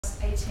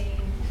18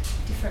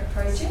 different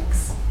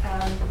projects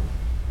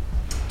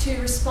to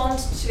respond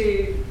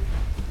to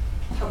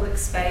public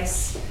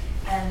space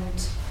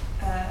and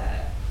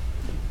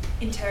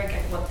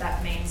interrogate what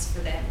that means for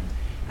them.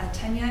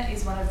 Tanya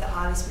is one of the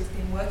artists we've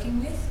been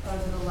working with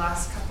over the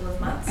last couple of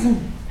months,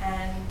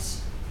 and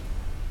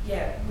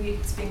yeah,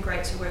 it's been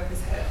great to work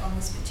with her on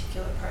this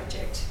particular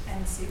project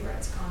and see where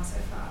it's gone so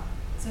far.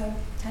 So,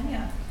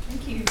 Tanya,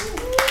 thank you.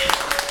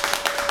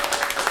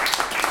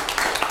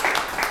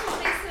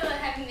 Thanks for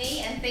having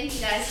me, and thank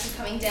you guys for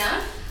coming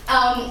down.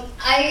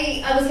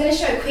 I was going to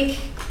show a quick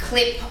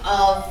clip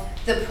of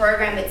the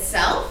program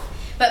itself,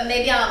 but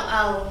maybe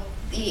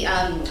the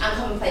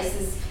Uncommon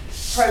Places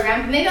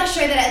program, maybe I'll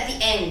show that at the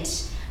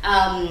end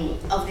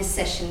of this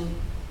session,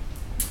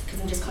 because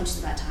I'm just conscious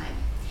about time.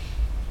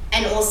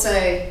 And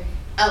also,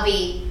 I'll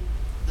be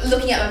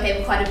looking at my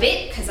paper quite a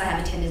bit, because I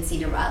have a tendency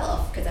to rile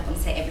off, because I want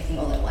to say everything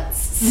all at once.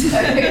 So,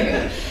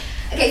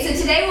 okay, so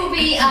today will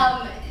be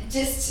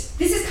this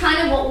is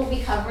kind of what we'll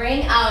be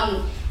covering.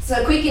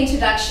 So a quick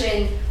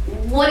introduction,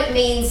 what it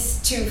means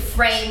to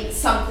frame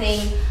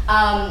something.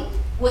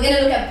 We're going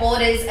to look at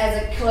borders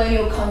as a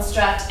colonial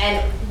construct,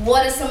 and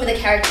what are some of the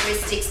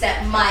characteristics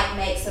that might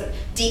make sort of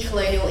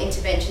decolonial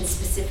interventions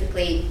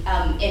specifically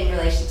in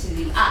relation to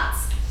the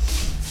arts.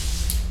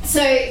 So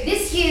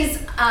this year's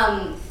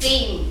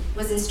theme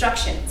was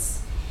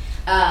instructions,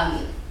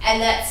 and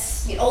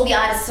that's, you know, all the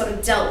artists sort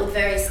of dealt with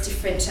various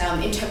different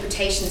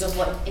interpretations of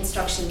what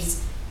instructions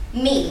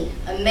mean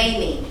and may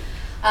mean.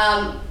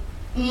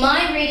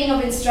 My reading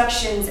of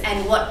instructions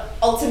and what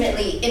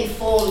ultimately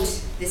informed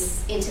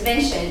this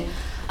intervention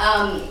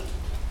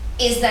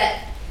is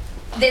that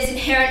there's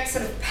inherent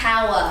sort of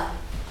power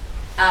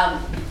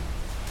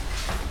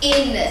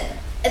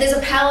there's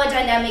a power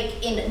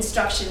dynamic in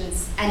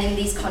instructions and in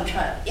these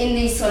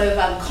sort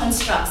of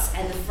constructs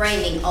and the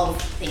framing of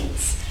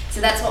things.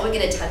 So that's what we're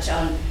going to touch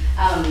on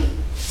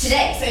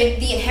today. So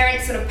the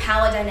inherent sort of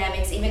power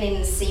dynamics, even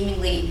in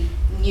seemingly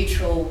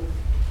neutral,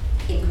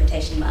 in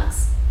quotation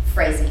marks,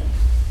 phrasing.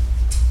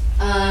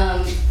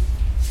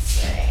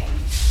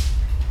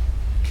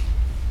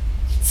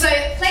 So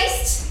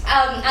placed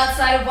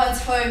outside of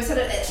one's home, sort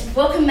of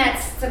welcome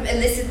mats sort of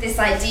elicit this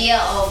idea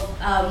of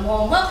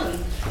warm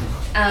welcome.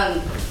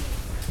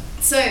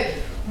 So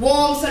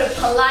warm, sort of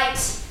polite,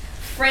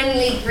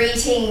 friendly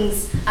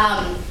greetings.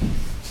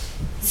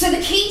 So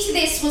the key to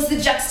this was the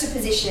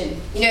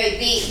juxtaposition. You know,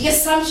 the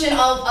assumption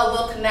of a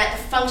welcome mat,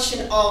 the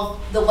function of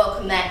the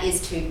welcome mat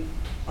is to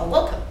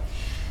welcome.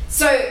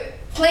 So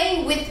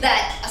playing with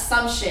that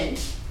assumption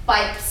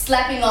by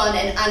slapping on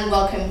an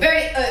unwelcome,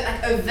 very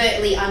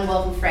overtly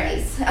unwelcome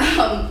phrase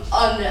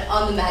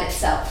on the mat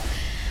itself.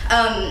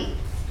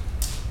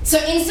 So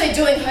in so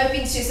doing,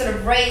 hoping to sort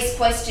of raise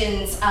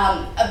questions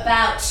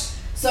about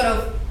sort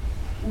of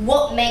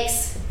what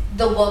makes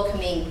the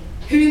welcoming,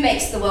 who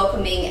makes the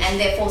welcoming, and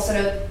therefore sort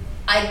of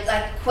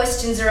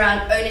questions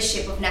around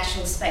ownership of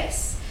national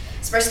space,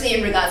 especially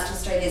in regards to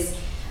Australia's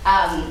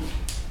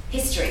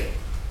history.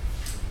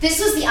 This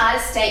was the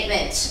artist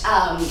statement.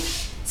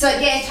 So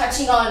again,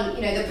 touching on,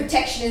 you know, the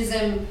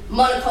protectionism,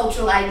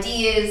 monocultural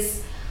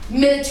ideas,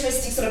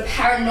 militaristic sort of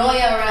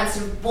paranoia around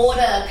sort of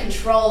border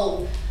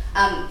control,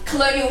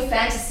 colonial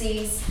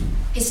fantasies,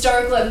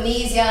 historical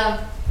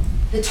amnesia,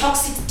 the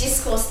toxic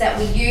discourse that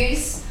we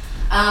use,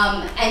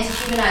 and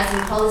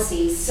dehumanizing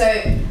policies. So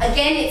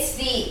again, it's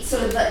the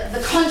sort of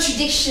the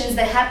contradictions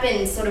that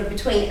happen sort of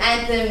between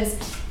anthems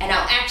and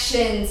our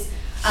actions,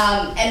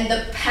 and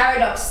the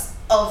paradox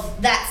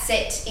of that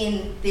set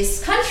in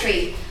this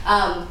country.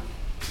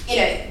 You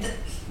know,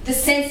 the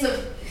sense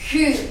of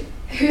who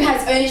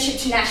has ownership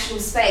to national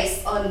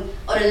space on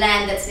a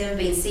land that's never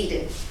been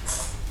ceded.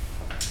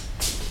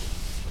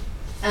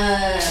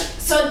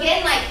 So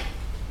again, like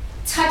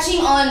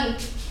touching on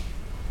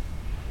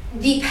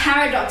the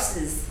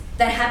paradoxes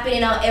that happen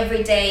in our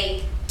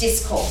everyday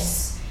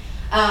discourse,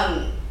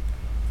 touching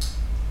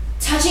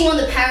on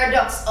the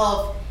paradox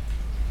of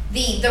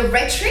the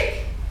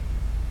rhetoric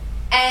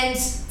and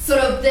sort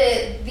of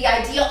the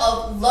idea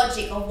of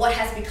logic of what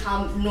has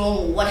become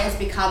normal, what has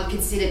become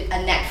considered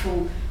a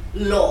natural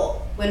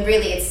law, when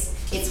really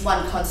it's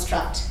one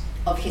construct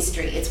of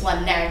history, it's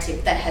one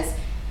narrative that has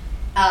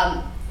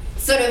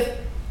sort of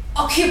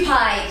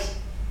occupied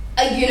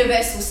a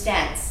universal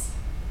stance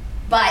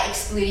by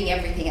excluding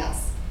everything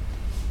else.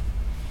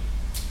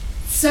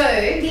 So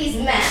these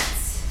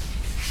mats,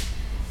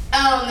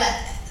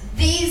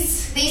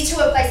 these two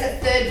are placed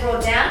at 3rd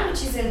Broad Down,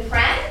 which is in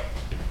Pran.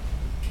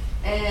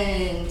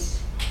 And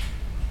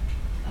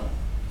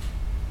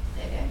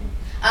there we go.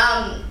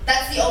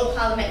 That's the old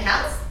Parliament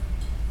House.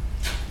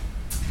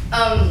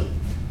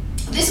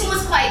 This one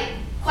was quite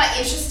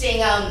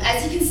interesting.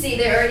 As you can see,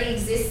 there already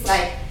exists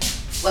like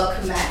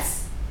welcome mats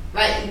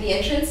right in the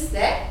entrance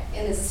there,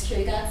 and there's a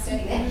security guard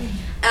standing there.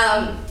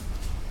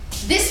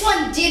 This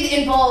one did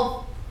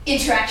involve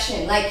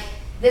interaction. Like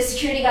the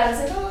security guard was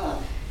like,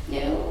 "Oh, you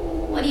know,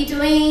 what are you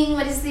doing?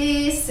 What is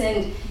this?"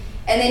 And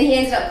And then he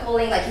ended up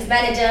calling like his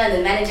manager, and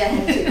the manager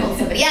had to call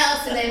somebody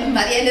else, and then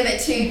by the end of it,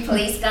 2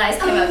 police guys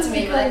came up to me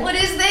and were like, what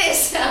is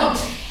this?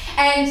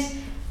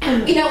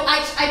 You know,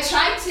 I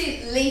tried to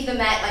leave the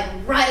mat like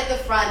right at the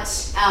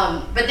front,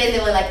 but then they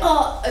were like,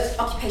 oh,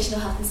 occupational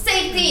health and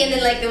safety, and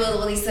then like there were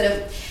all these sort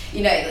of,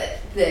 you know,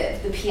 the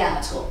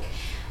PR talk.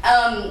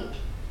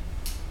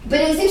 But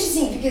it was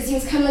interesting because he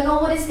was kind of like, oh,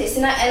 what is this?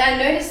 And I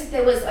noticed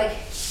that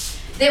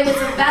there was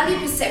a value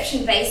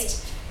perception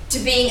based to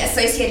being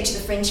associated to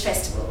the Fringe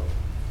Festival.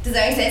 Does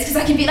that make sense?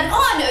 Because I can be like,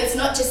 oh no, it's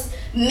not just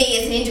me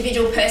as an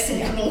individual person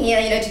coming here,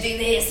 you know, to do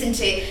this and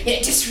to, you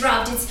know,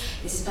 disrupt.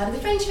 This is part of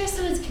the Fringe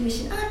Festival, it's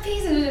commissioned art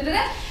piece, and and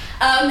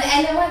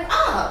they're like,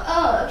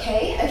 oh,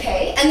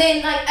 okay. And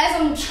then like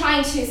as I'm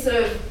trying to sort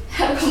of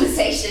have a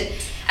conversation,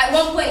 at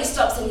one point he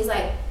stops and he's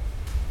like,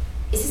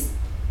 is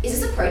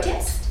this a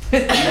protest?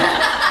 And then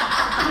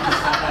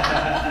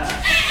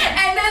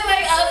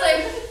like I was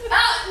like,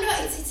 oh no,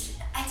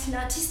 it's an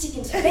artistic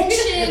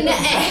intervention, and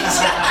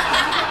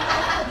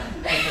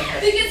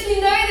because you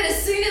know that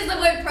as soon as the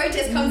word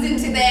protest comes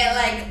into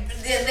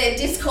their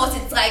discourse,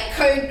 it's like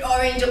code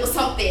orange or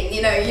something,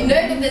 you know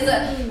that there's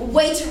a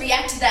way to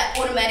react to that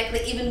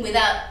automatically, even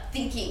without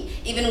thinking,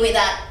 even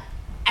without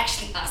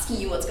actually asking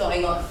you what's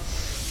going on.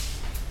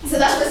 So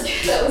that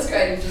was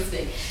quite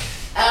interesting.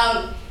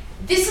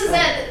 This was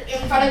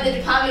in front of the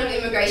Department of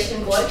Immigration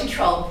and Border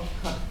Control,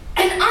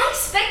 and I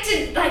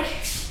expected, like,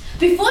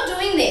 before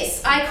doing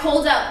this, I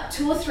called up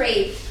 2 or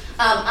 3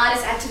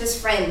 artist activist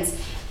friends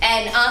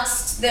and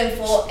asked them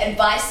for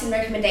advice and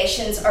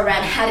recommendations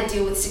around how to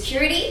deal with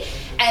security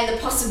and the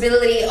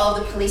possibility of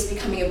the police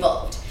becoming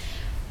involved.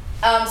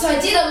 So I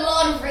did a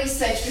lot of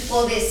research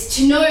before this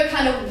to know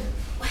kind of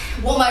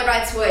what my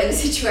rights were in a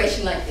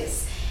situation like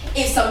this,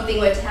 if something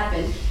were to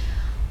happen.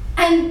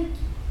 And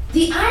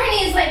the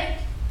irony is, like,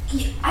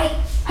 I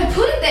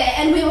put it there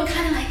and we were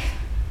kind of like,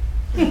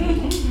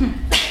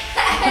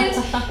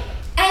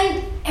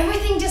 and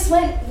everything just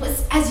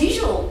was as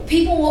usual.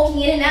 People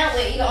walking in and out,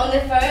 you know, on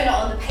their phone or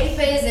on the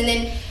papers, and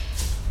then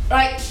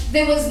like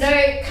there was no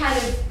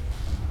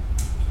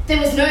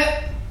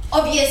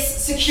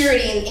obvious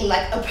security in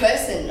like a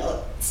person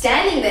or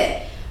standing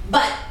there,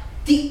 but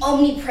the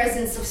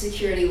omnipresence of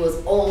security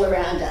was all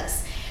around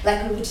us.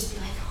 Like we would just be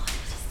like, oh,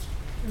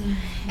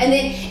 and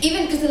then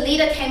even because the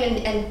leader came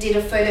and did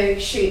a photo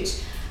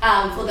shoot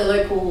for the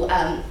local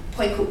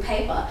Point Cook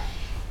paper,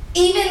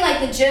 even like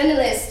the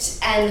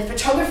journalist and the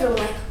photographer were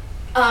like,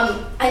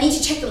 I need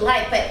to check the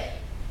light, but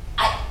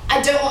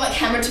I don't want my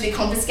camera to be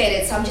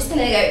confiscated, so I'm just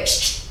gonna go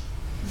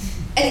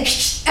and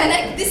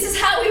like, this is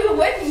how we were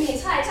working the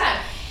entire time.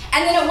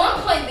 And then at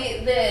one point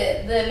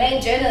the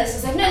main journalist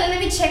was like, no, let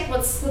me check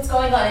what's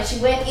going on, and she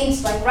went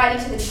right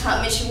into the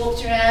department, she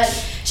walked around,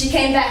 she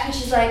came back and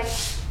she's like,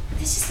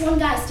 there's just one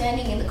guy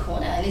standing in the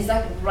corner, and he's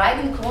like right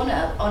in the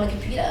corner on a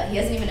computer. He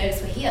hasn't even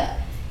noticed we're here.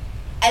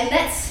 And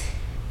that's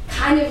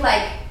kind of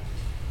like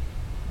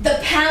the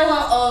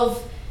power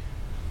of,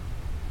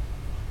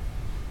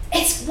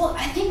 I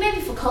think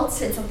maybe Foucault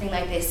said something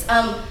like this,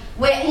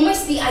 where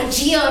almost the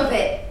idea of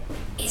it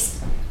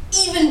is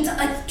even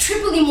like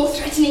triply more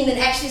threatening than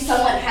actually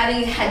someone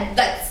had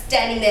like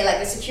standing there like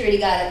the security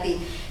guard at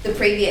the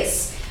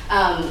previous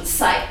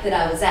site that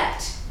I was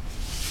at.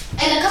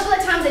 And a couple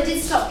of times I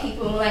did stop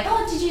people and were like,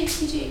 oh, did you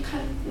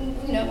kind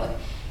of, you know, what? And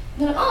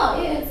they're like,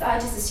 oh, yeah, I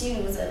just assumed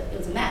it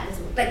was a mat.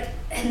 Like,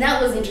 and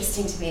that was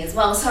interesting to me as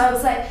well. So I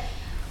was like,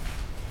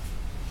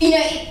 you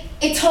know,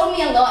 it told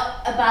me a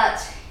lot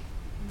about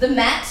the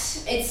mat,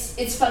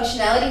 its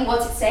functionality,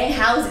 what's it saying,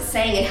 how is it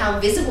saying, and how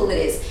visible it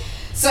is.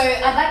 So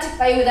I'd like to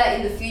play with that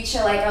in the future.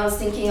 Like I was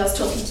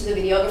talking to the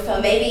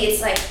videographer, maybe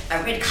it's like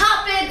a red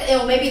carpet,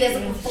 or maybe there's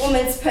a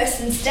performance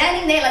person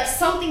standing there, like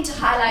something to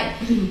highlight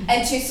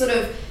and to sort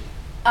of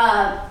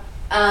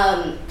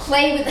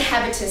play with the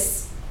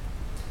habitus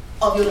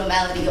of your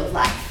normality of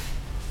life.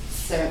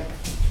 So,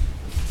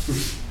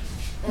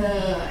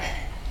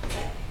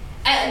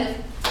 and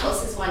of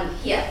course there's one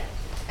here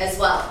as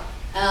well.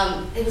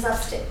 It was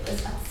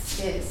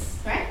upstairs,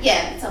 right?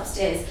 Yeah, it's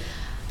upstairs.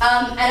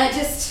 And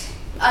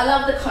I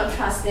love the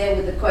contrast there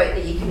with the quote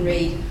that you can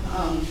read.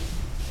 And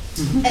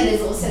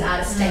there's also an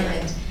artist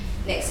statement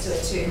next to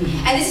it too.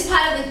 And this is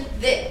part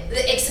of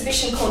the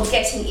exhibition called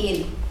Getting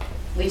In,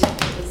 which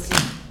was,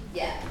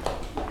 yeah.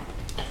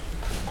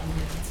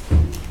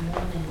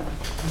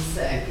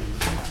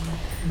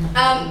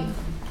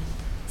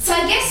 So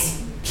I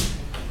guess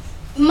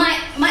my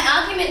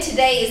argument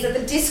today is that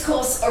the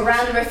discourse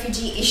around the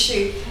refugee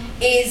issue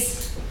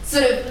is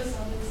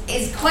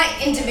quite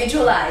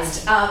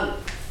individualized,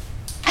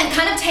 and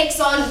kind of takes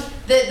on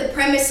the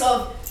premise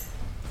of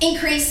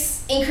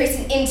increase in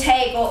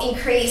intake or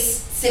increase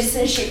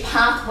citizenship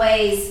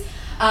pathways,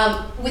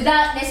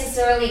 without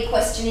necessarily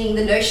questioning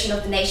the notion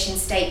of the nation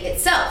state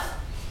itself.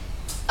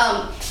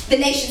 The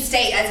nation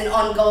state as an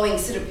ongoing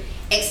sort of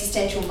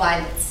existential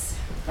violence,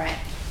 right?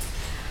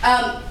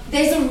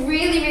 There's a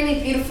really,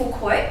 really beautiful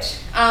quote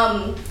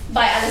by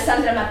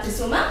Alessandra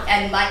Moctezuma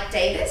and Mike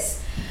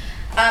Davis,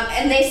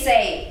 and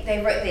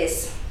they wrote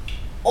this: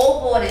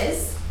 all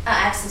borders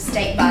acts of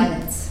state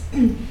violence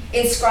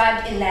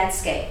inscribed in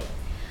landscape.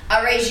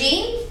 A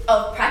regime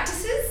of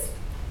practices,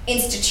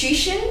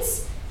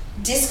 institutions,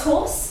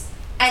 discourse,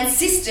 and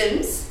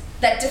systems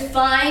that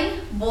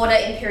define border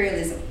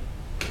imperialism.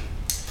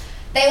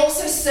 They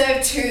also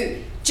serve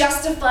to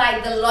justify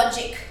the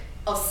logic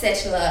of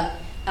settler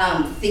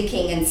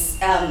thinking and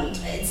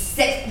the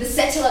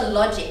settler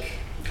logic.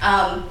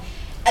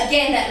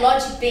 Again, that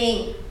logic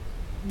being,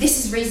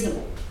 this is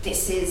reasonable,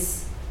 this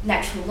is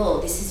natural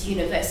law, this is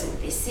universal,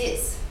 this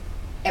is.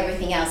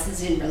 Everything else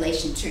is in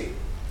relation to.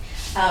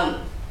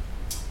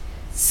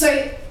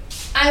 So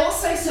I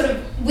also sort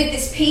of, with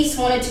this piece,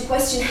 wanted to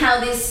question how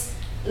this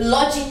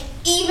logic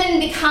even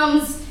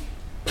becomes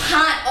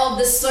part of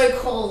the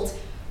so-called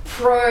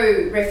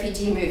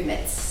pro-refugee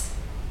movements.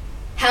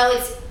 How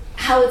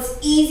it's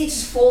easy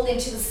to fall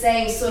into the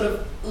same sort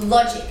of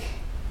logic,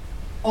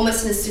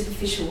 almost in a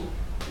superficial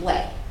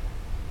way.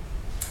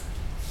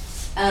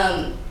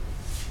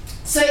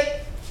 So,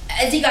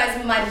 as you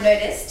guys might have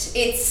noticed,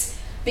 it's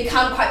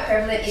become quite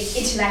prevalent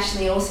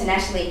internationally and also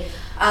nationally,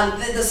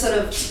 the sort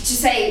of, to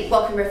say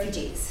welcome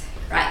refugees,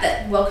 right?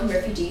 That welcome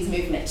refugees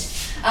movement.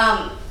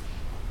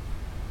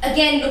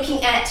 Again,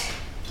 looking at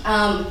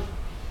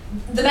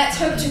the Mats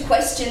hope to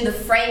question the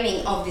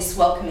framing of this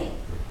welcoming.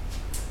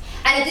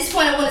 And at this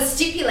point, I want to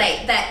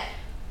stipulate that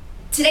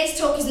today's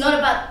talk is not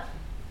about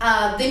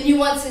the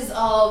nuances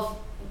of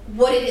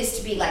what it is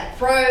to be like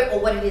pro or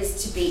what it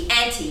is to be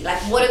anti.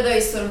 Like, what are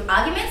those sort of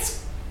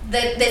arguments?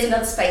 There's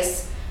another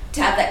space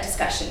to have that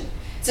discussion.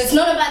 So it's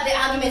not about the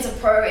arguments of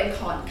pro and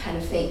con kind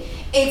of thing.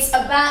 It's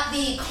about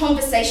the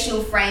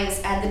conversational frames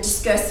and the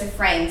discursive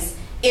frames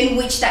in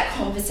which that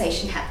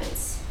conversation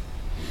happens.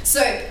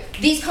 So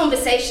these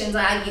conversations,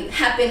 I argue,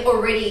 happen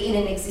already in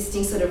an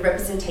existing sort of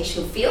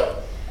representational field.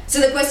 So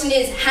the question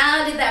is,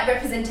 how did that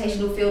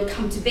representational field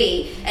come to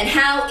be, and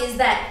how is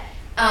that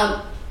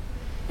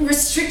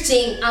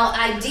restricting our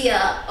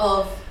idea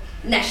of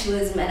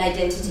nationalism and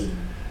identity?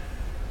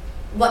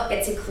 What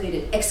gets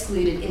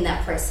excluded in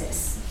that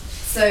process?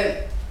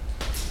 So,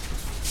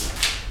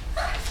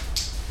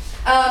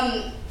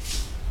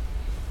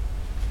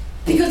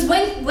 because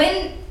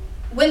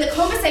when the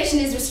conversation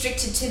is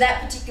restricted to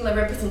that particular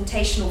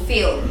representational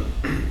field,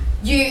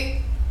 you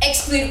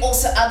exclude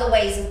also other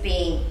ways of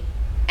being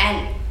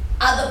and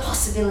other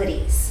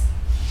possibilities.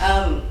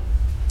 And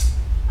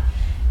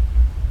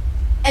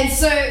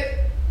so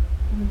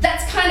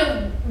that's kind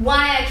of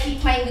why I keep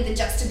playing with the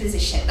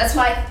juxtaposition. That's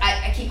why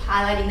I keep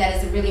highlighting that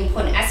as a really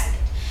important aspect.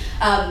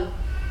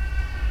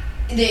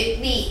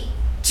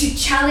 To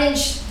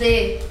challenge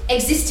the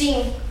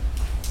existing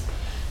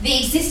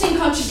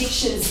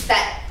contradictions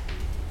that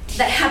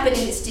happen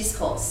in this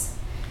discourse.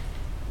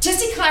 Just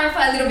to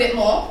clarify a little bit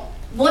more,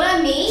 what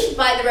I mean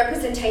by the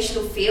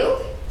representational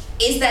field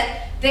is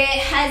that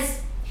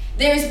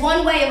there is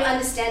one way of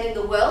understanding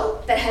the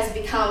world that has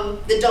become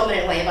the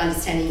dominant way of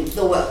understanding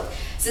the world.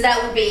 So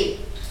that would be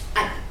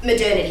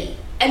modernity.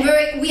 And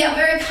we are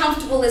very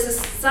comfortable as a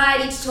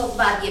society to talk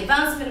about the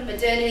advancement of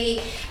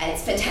modernity, and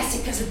it's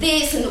fantastic because of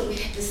this, and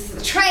this is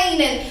the train,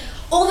 and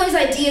all those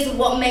ideas of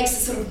what makes a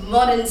sort of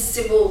modern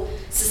civil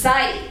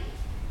society.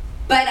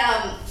 But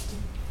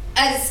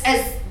as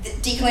the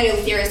decolonial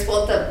theorist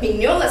author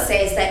Mignola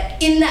says,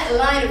 that in that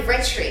line of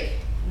rhetoric,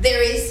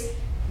 there is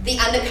the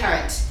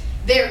undercurrent.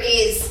 There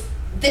is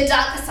the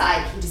darker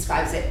side, he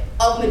describes it,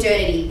 of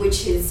modernity,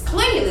 which is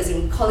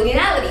colonialism,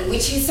 coloniality,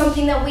 which is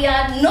something that we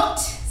are not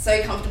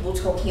so comfortable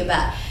talking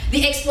about.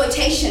 The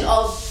exploitation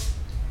of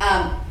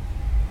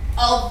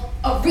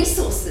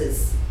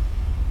resources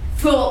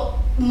for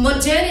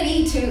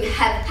modernity to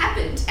have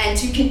happened and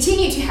to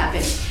continue to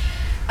happen.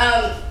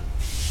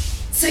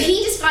 So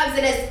he describes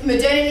it as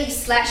modernity /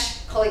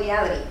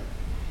 coloniality.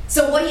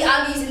 So what he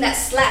argues in that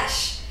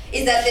slash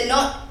is that they're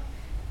not,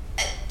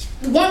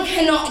 one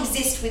cannot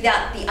exist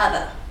without the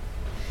other.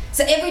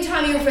 So every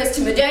time he refers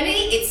to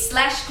modernity, it's /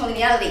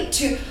 coloniality,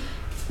 to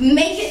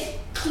make it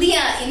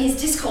clear in his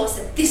discourse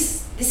that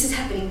this is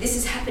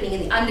happening in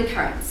the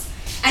undercurrents.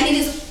 And it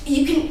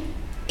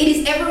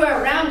is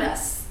everywhere around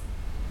us,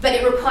 but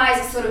it requires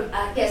a sort of,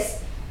 I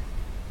guess,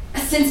 a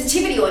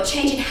sensitivity or a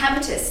change in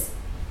habitus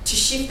to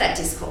shift that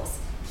discourse.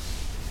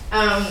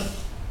 And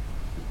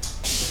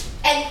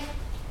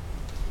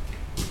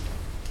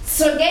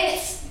so again,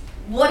 it's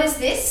what is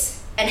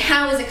this, and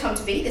how has it come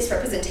to be, this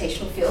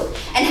representational field,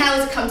 and how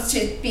has it come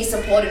to be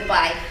supported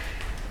by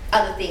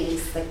other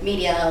things like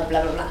media,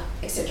 blah, blah, blah,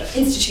 etc.,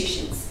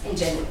 institutions in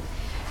general.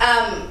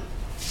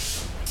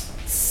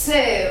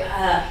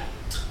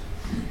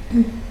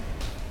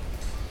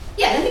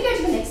 Yeah, let me go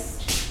to the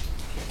next.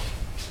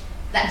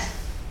 That.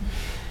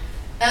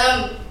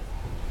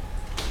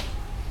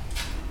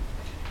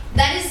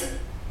 That is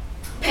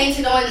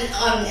painted on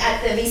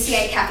at the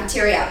VCA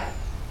cafeteria.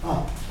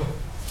 Oh.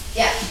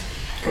 Yeah.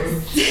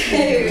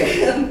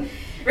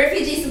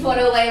 Refugee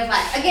supporter way of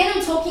life. Again,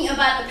 I'm talking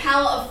about the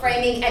power of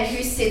framing and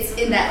who sits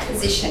in that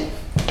position.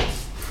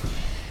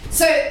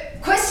 So,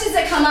 questions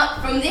that come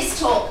up from this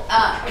talk,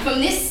 from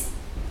this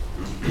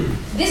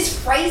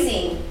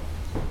phrasing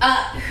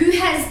who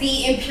has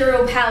the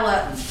imperial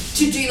power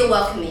to do the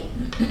welcoming?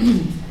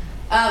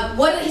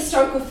 What are the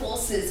historical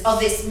forces of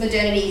this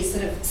modernity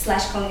sort of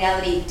slash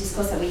coloniality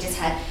discourse that we just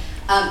had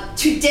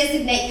to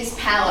designate this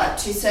power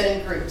to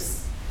certain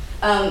groups?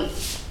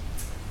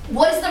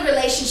 What is the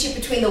relationship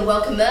between the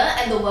welcomer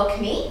and the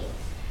welcomee?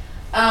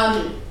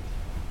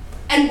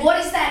 And what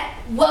is that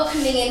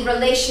welcoming in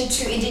relation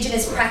to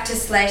Indigenous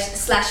practice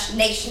slash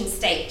nation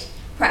state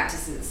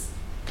practices?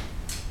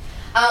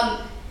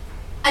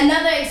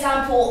 Another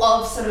example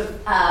of sort of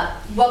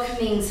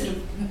welcoming sort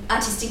of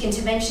artistic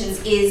interventions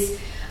is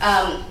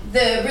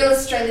the Real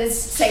Australians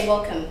Say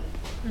Welcome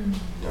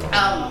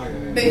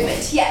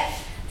movement. Yeah.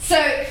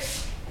 So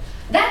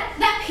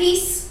that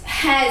piece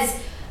has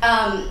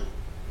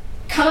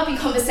come up in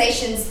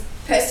conversations,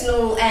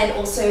 personal and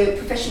also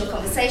professional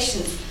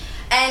conversations,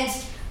 and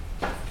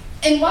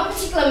in one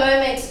particular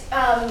moment,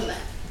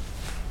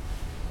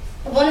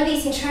 one of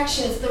these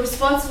interactions, the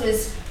response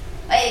was,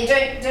 "Hey,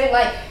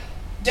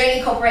 don't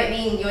incorporate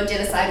me in your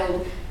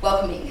genocidal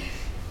welcoming."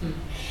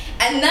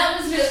 And that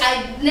was really,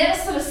 I'd never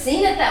sort of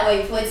seen it that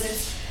way before.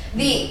 It's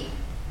the,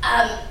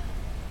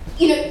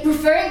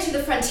 referring to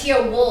the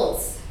frontier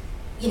walls,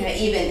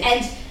 even,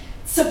 and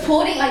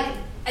supporting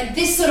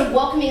this sort of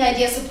welcoming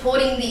idea,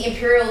 supporting the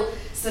imperial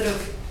sort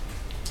of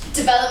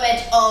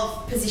development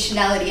of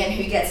positionality and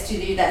who gets to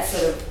do that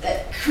sort of,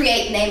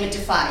 create, name and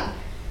define,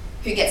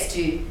 who gets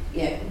to,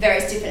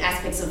 various different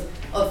aspects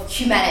of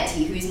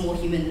humanity, who's more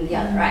human than the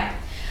other, right?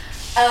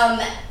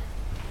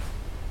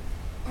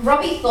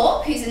 Robbie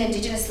Thorpe, who's an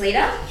Indigenous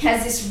leader,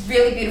 has this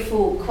really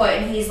beautiful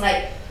quote, and he's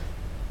like,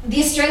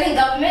 "The Australian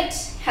government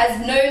has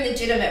no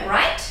legitimate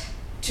right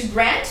to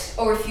grant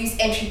or refuse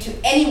entry to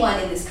anyone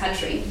in this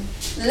country,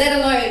 let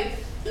alone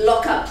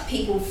lock up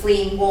people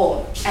fleeing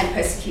war and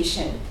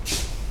persecution."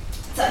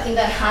 So I think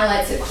that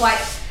highlights it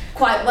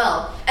quite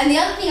well. And the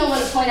other thing I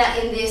want to point out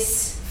in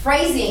this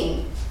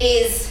phrasing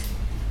is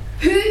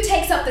who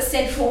takes up the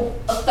central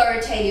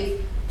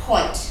authoritative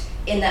point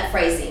in that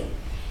phrasing,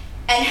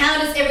 and how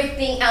does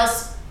everything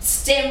else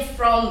stem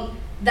from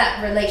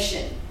that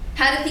relation?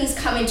 How do things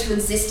come into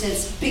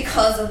existence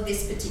because of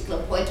this particular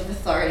point of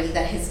authority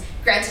that has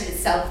granted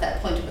itself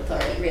that point of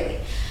authority, really?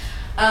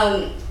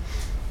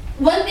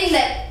 One thing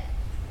that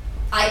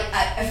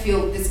I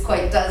feel this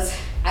quote does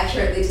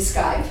accurately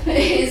describe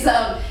is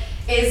the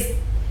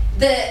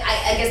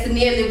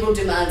neoliberal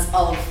demands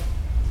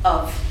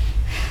of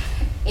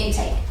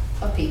intake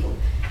of people.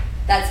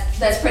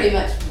 That's pretty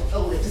much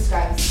all it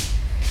describes.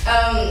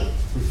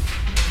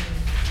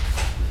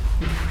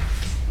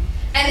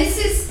 And this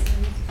is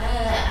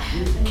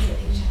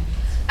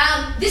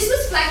this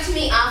was flagged to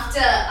me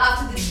after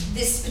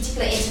this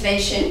particular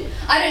intervention.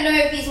 I don't know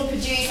if these were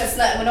produced.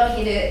 We're not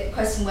here to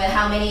question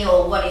how many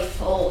or what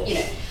if, or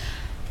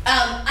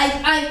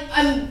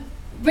I'm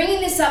bringing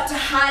this up to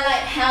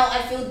highlight how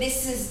I feel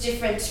this is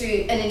different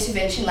to an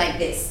intervention like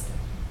this.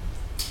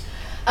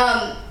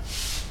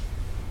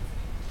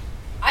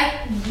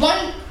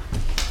 One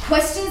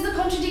questions the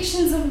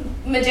contradictions of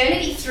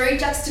modernity through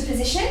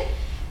juxtaposition,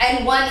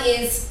 and one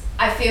is,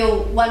 I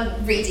feel,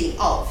 one reading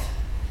of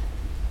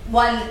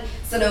one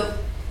sort of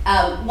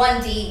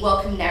 1D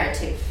welcome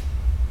narrative,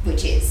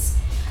 which is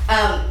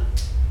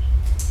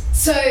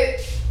so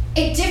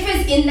it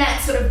differs in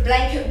that sort of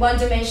blanket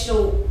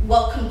one-dimensional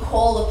welcome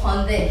call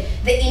upon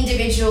the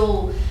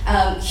individual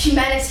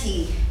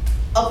humanity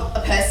of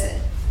a person,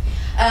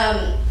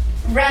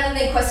 rather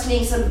than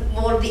questioning sort of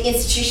more of the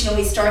institutional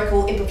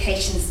historical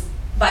implications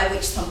by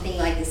which something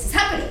like this is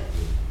happening.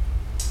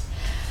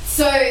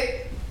 So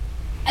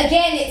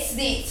again, it's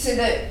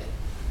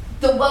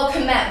the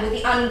welcome mat with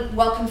the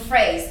unwelcome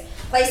phrase,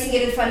 placing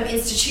it in front of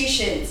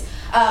institutions.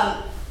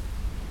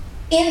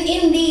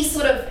 In these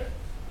sort of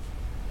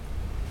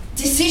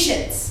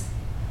decisions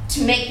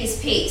to make this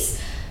piece,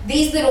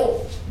 these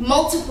little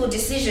multiple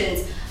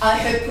decisions are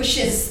who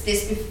pushes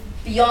this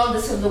beyond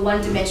the sort of the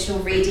one-dimensional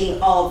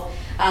reading of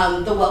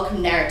the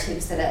welcome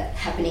narratives that are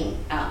happening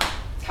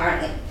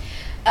currently.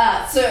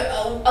 So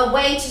a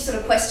way to sort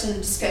of question the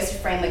discursive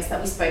frameworks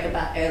that we spoke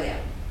about earlier.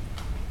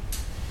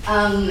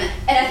 And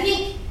I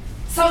think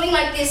something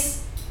like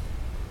this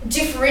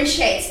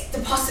differentiates the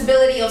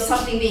possibility of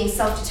something being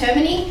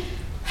self-determining,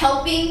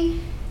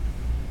 helping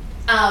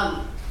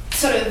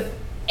sort of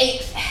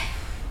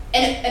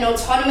an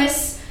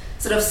autonomous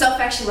sort of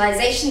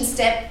self-actualization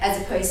step,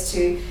 as opposed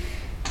to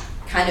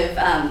kind of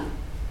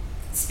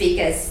speak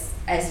as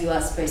you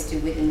are supposed to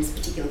within this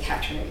particular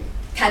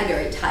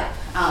category type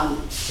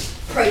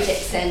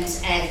projects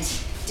and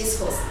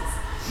discourses.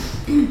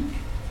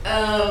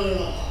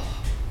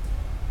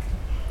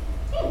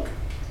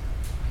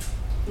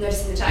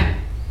 Noticing the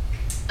time.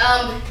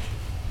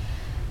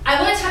 I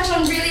want to touch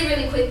on really,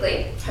 really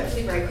quickly,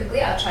 hopefully very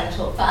quickly, I'll try to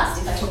talk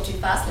fast. If I talk too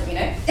fast, let me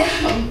know.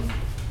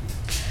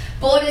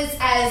 Borders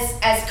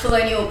as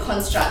colonial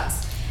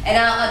constructs. And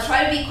I'll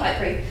try to be quite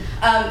brief.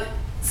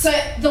 So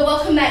the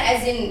welcome mat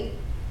as in,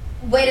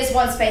 where does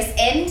one space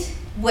end?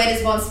 Where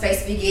does one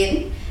space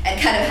begin? And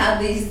kind of how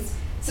these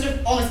sort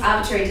of almost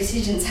arbitrary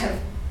decisions have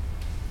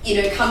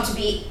come to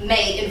be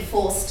made,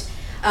 enforced,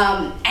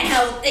 and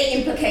how they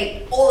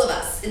implicate all of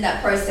us in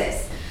that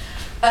process.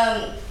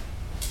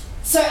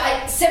 So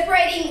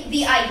separating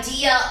the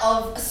idea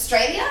of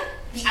Australia,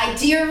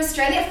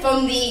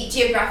 from the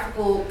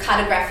geographical,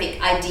 cartographic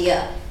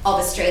idea of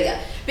Australia,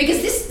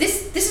 because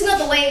this is not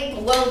the way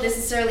the world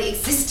necessarily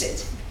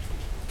existed.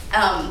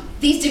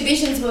 These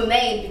divisions were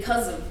made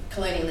because of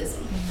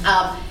colonialism.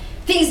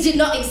 Things did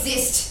not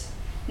exist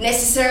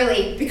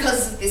necessarily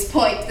because of this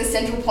point, the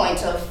central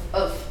point of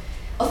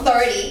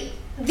authority.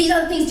 These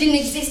other things didn't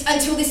exist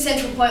until this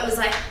central point was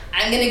like,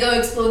 I'm going to go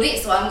explore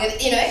this, or I'm going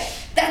to,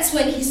 that's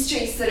when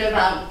history sort of,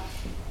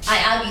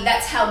 I argue,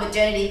 that's how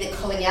modernity, the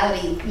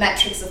coloniality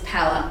matrix of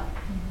power,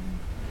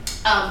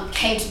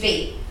 came to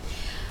be.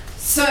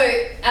 So,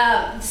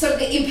 sort of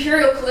the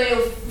imperial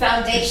colonial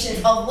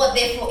foundations of what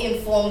therefore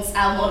informs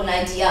our modern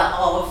idea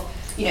of,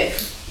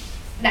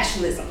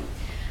 nationalism.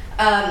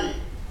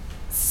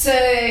 So,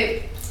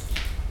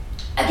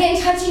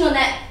 again, touching on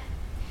that,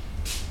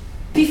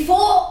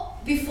 before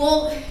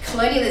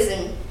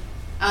colonialism,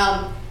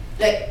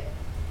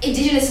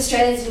 Indigenous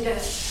Australians would go,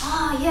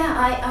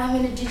 I'm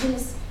an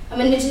Indigenous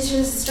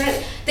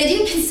Australian. They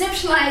didn't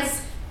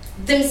conceptualise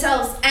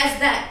themselves as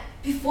that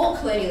before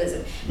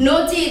colonialism,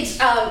 nor did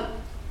Latin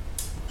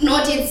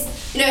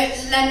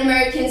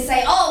Americans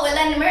say, oh, we're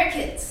Latin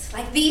Americans.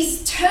 Like,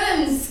 these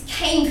terms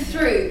came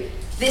through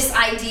this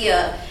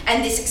idea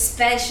and this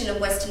expansion of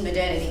Western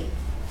modernity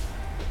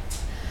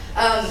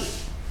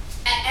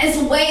as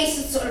a way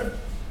to sort of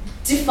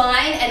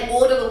define and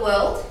order the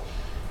world.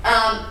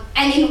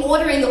 And in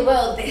ordering the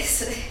world,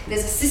 there's a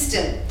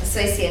system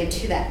associated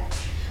to that,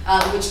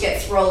 which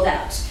gets rolled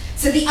out.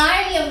 So the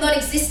irony of not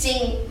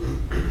existing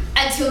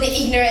until the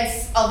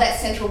ignorance of that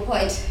central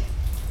point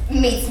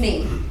meets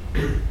me,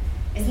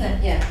 isn't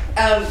it? Yeah.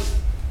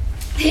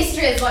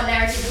 History is one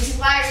narrative, which is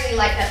why I really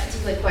like that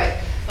particular quote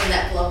from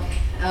that blog.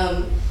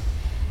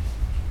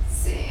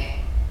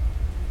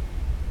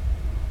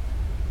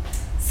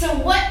 So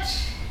what?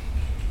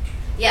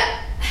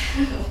 Yeah.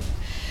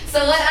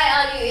 So what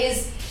I argue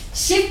is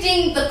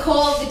shifting the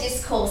core of the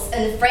discourse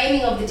and the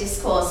framing of the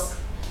discourse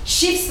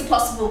shifts the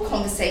possible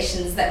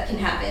conversations that can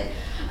happen,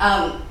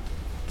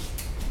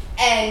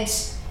 and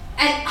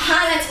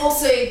highlights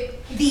also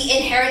the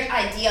inherent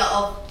idea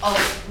of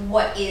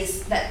what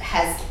is that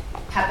has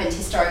happened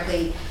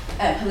historically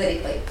and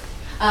politically.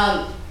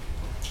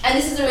 And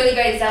this is a really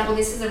great example.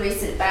 This is a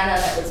recent banner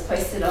that was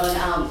posted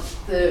on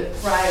the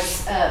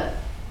Rise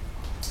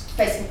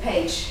Facebook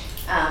page.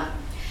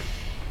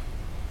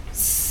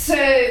 So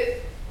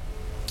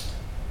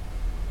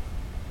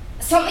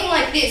something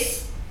like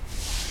this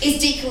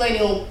is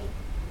decolonial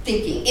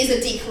thinking, is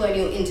a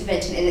decolonial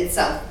intervention in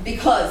itself,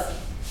 because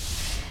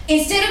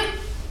instead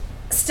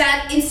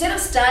of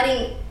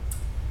starting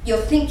your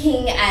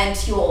thinking and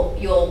your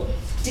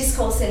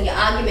discourse and your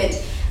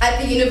argument at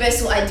the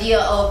universal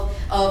idea of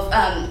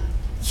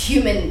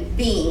human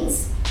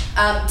beings,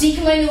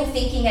 decolonial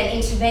thinking and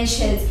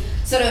interventions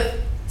sort of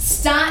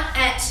start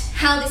at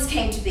how this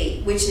came to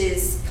be, which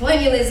is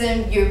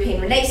colonialism,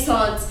 European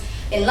Renaissance,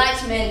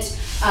 Enlightenment,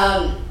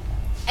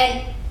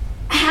 and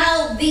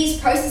how these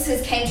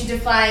processes came to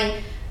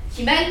define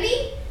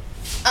humanity,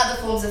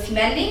 other forms of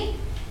humanity,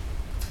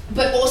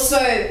 but also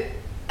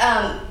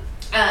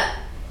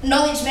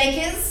knowledge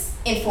makers,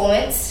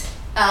 informants,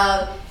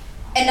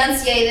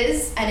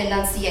 enunciators, and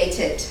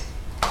enunciated.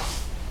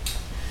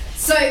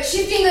 So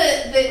shifting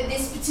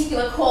this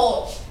particular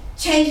core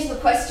changes the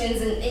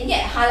questions and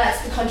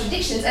highlights the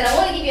contradictions. And I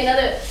want to give you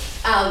another,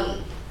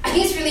 I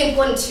think it's really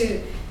important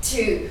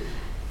to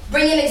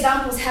bring in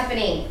examples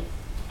happening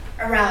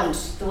around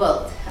the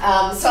world.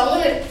 So I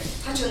want to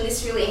touch on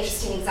this really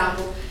interesting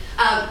example.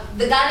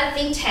 The Ghana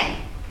think tank.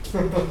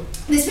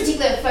 This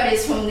particular photo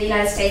is from the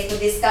United States, but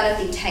this Ghana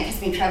think tank has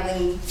been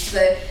traveling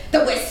to the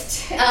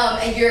West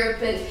and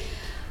Europe and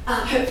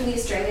hopefully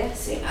Australia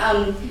soon.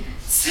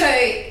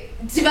 So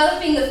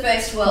developing the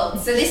first world.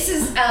 So this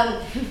is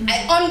an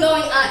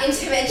ongoing art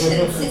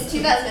intervention since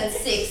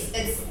 2006.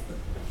 It's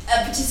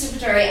a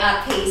participatory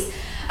art piece.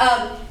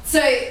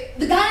 So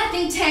the Ghana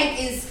think tank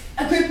is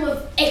a group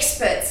of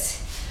experts.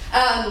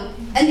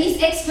 And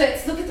these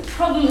experts look at the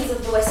problems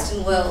of the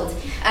Western world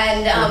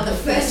and the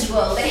first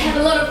world. They have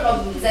a lot of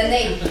problems, and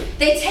they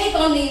take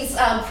on these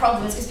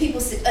problems because people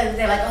sit over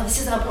there like, oh,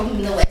 this is our problem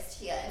in the West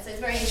here. And so it's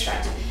very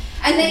interactive.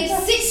 And they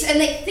sit and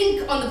they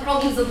think on the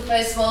problems of the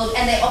first world,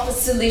 and they offer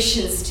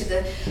solutions to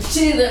the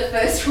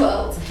first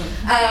world.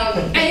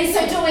 And in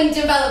so doing,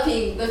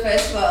 developing the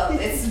first world.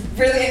 It's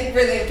brilliant,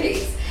 brilliant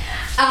piece.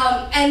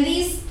 And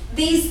these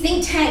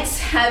think tanks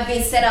have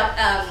been set up.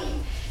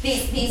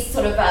 These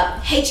sort of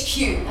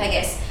HQ, I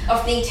guess,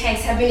 of think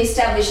tanks have been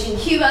established in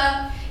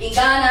Cuba, in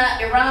Ghana,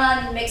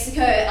 Iran,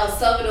 Mexico, El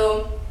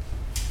Salvador.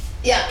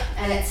 Yeah,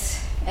 and it's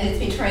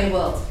been touring the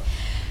world.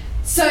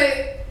 So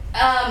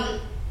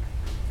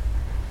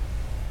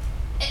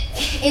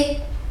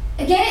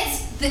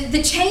it's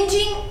the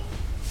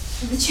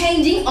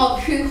changing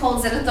of who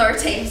holds that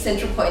authoritative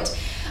central point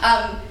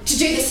to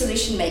do the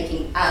solution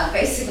making,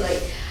 basically.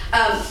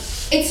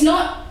 It's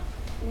not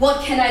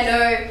what can I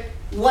know,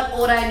 what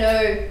ought I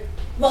know,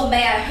 what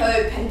may I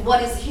hope, and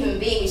what is a human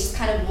being, which is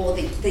kind of more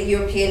the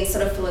European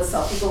sort of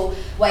philosophical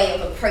way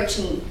of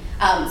approaching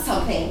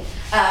something.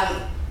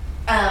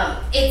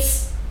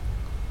 It's,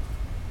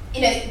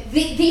 you know,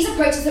 these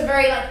approaches are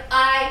very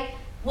like,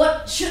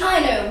 what should I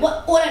know,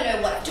 what ought I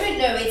know, what I don't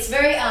know. It's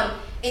very,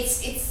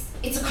 it's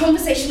a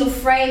conversational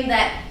frame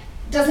that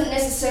doesn't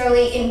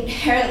necessarily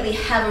inherently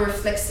have a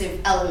reflexive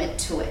element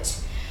to it.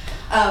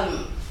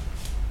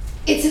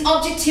 It's an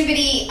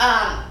objectivity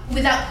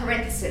without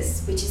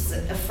parenthesis, which is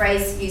a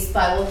phrase used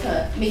by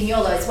Walter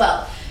Mignolo as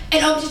well.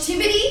 An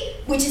objectivity,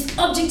 which is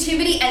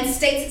objectivity and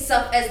states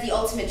itself as the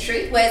ultimate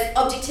truth, whereas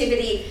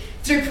objectivity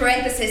through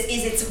parenthesis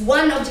is it's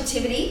one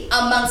objectivity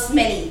amongst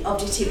many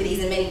objectivities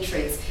and many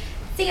truths.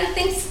 See how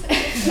things?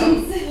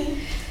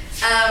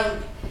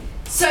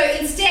 So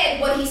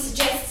instead, what he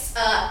suggests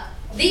are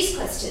these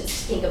questions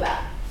to think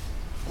about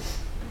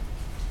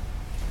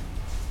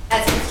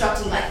as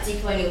constructing like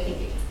decolonial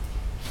thinking.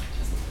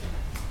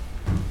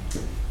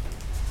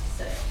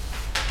 So,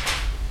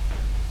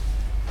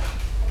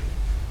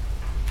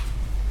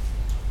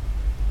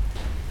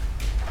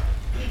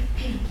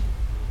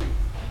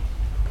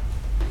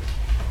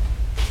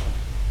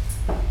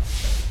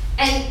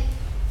 and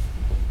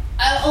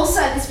I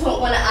also at this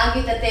point want to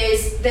argue that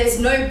there's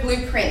no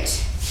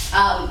blueprint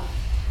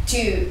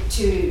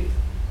to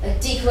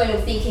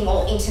decolonial thinking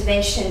or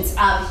interventions.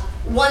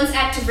 One's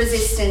act of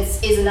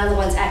resistance is another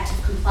one's act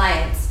of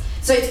compliance.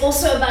 So it's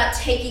also about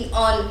taking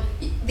on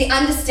the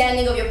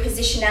understanding of your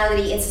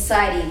positionality in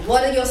society.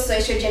 What are your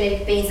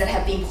sociogenetic beings that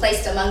have been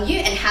placed among you,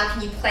 and how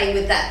can you play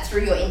with that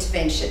through your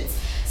interventions?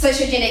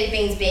 Sociogenetic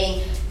beings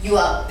being, you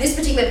are this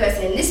particular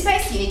person in this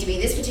space, you need to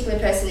be this particular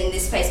person in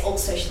this space, all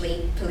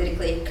socially,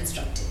 politically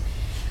constructed.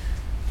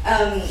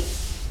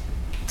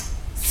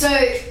 So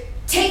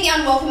take the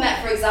unwelcome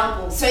mat, for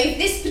example. So if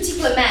this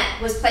particular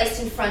mat was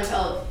placed in front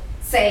of,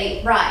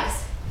 say,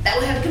 Rise, that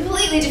would have a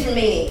completely different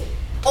meaning.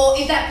 Or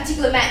if that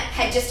particular mat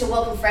had just a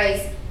welcome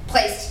phrase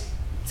placed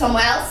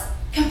somewhere else,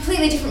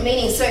 completely different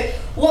meaning. So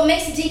what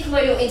makes a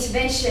decolonial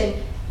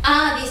intervention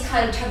are these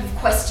kind of type of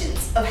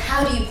questions of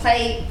how do you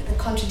play with the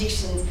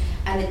contradictions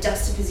and the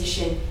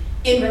juxtaposition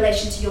in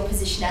relation to your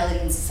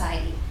positionality in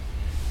society.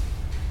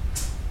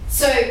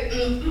 So, let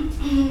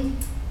me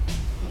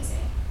see.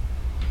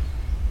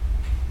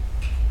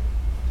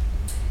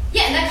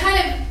 Yeah, and that kind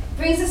of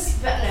brings us,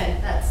 but no,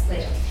 that's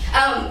later.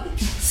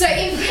 So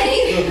in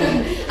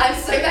playing, I'm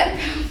so bad at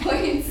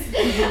PowerPoints.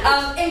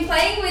 In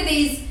playing with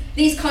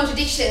these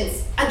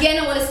contradictions,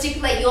 again, I want to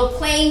stipulate you're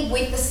playing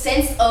with the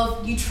sense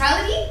of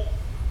neutrality,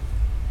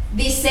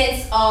 this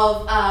sense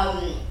of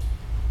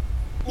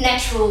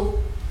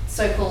natural,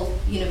 so-called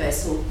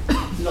universal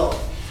law.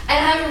 And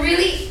I have a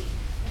really,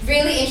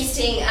 really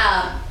interesting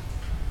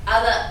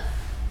other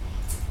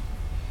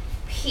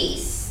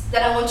piece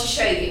that I want to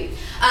show you.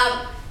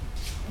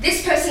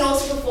 This person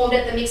also performed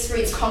at the Mixed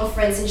Roots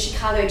Conference in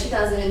Chicago in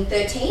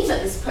 2013,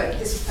 but this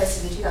was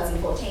posted in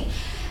 2014.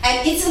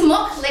 And it's a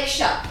mock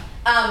lecture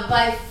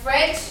by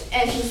Fred,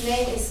 and his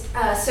name is,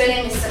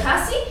 surname is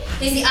Sakasi.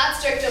 He's the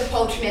arts director of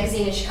Poetry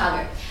Magazine in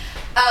Chicago.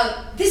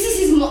 This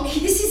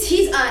is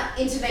his art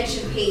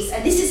intervention piece,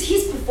 and this is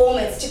his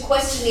performance to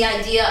question the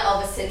idea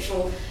of a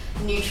central,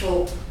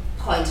 neutral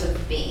point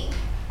of being.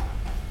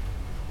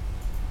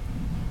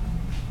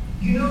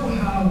 You know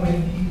how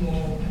when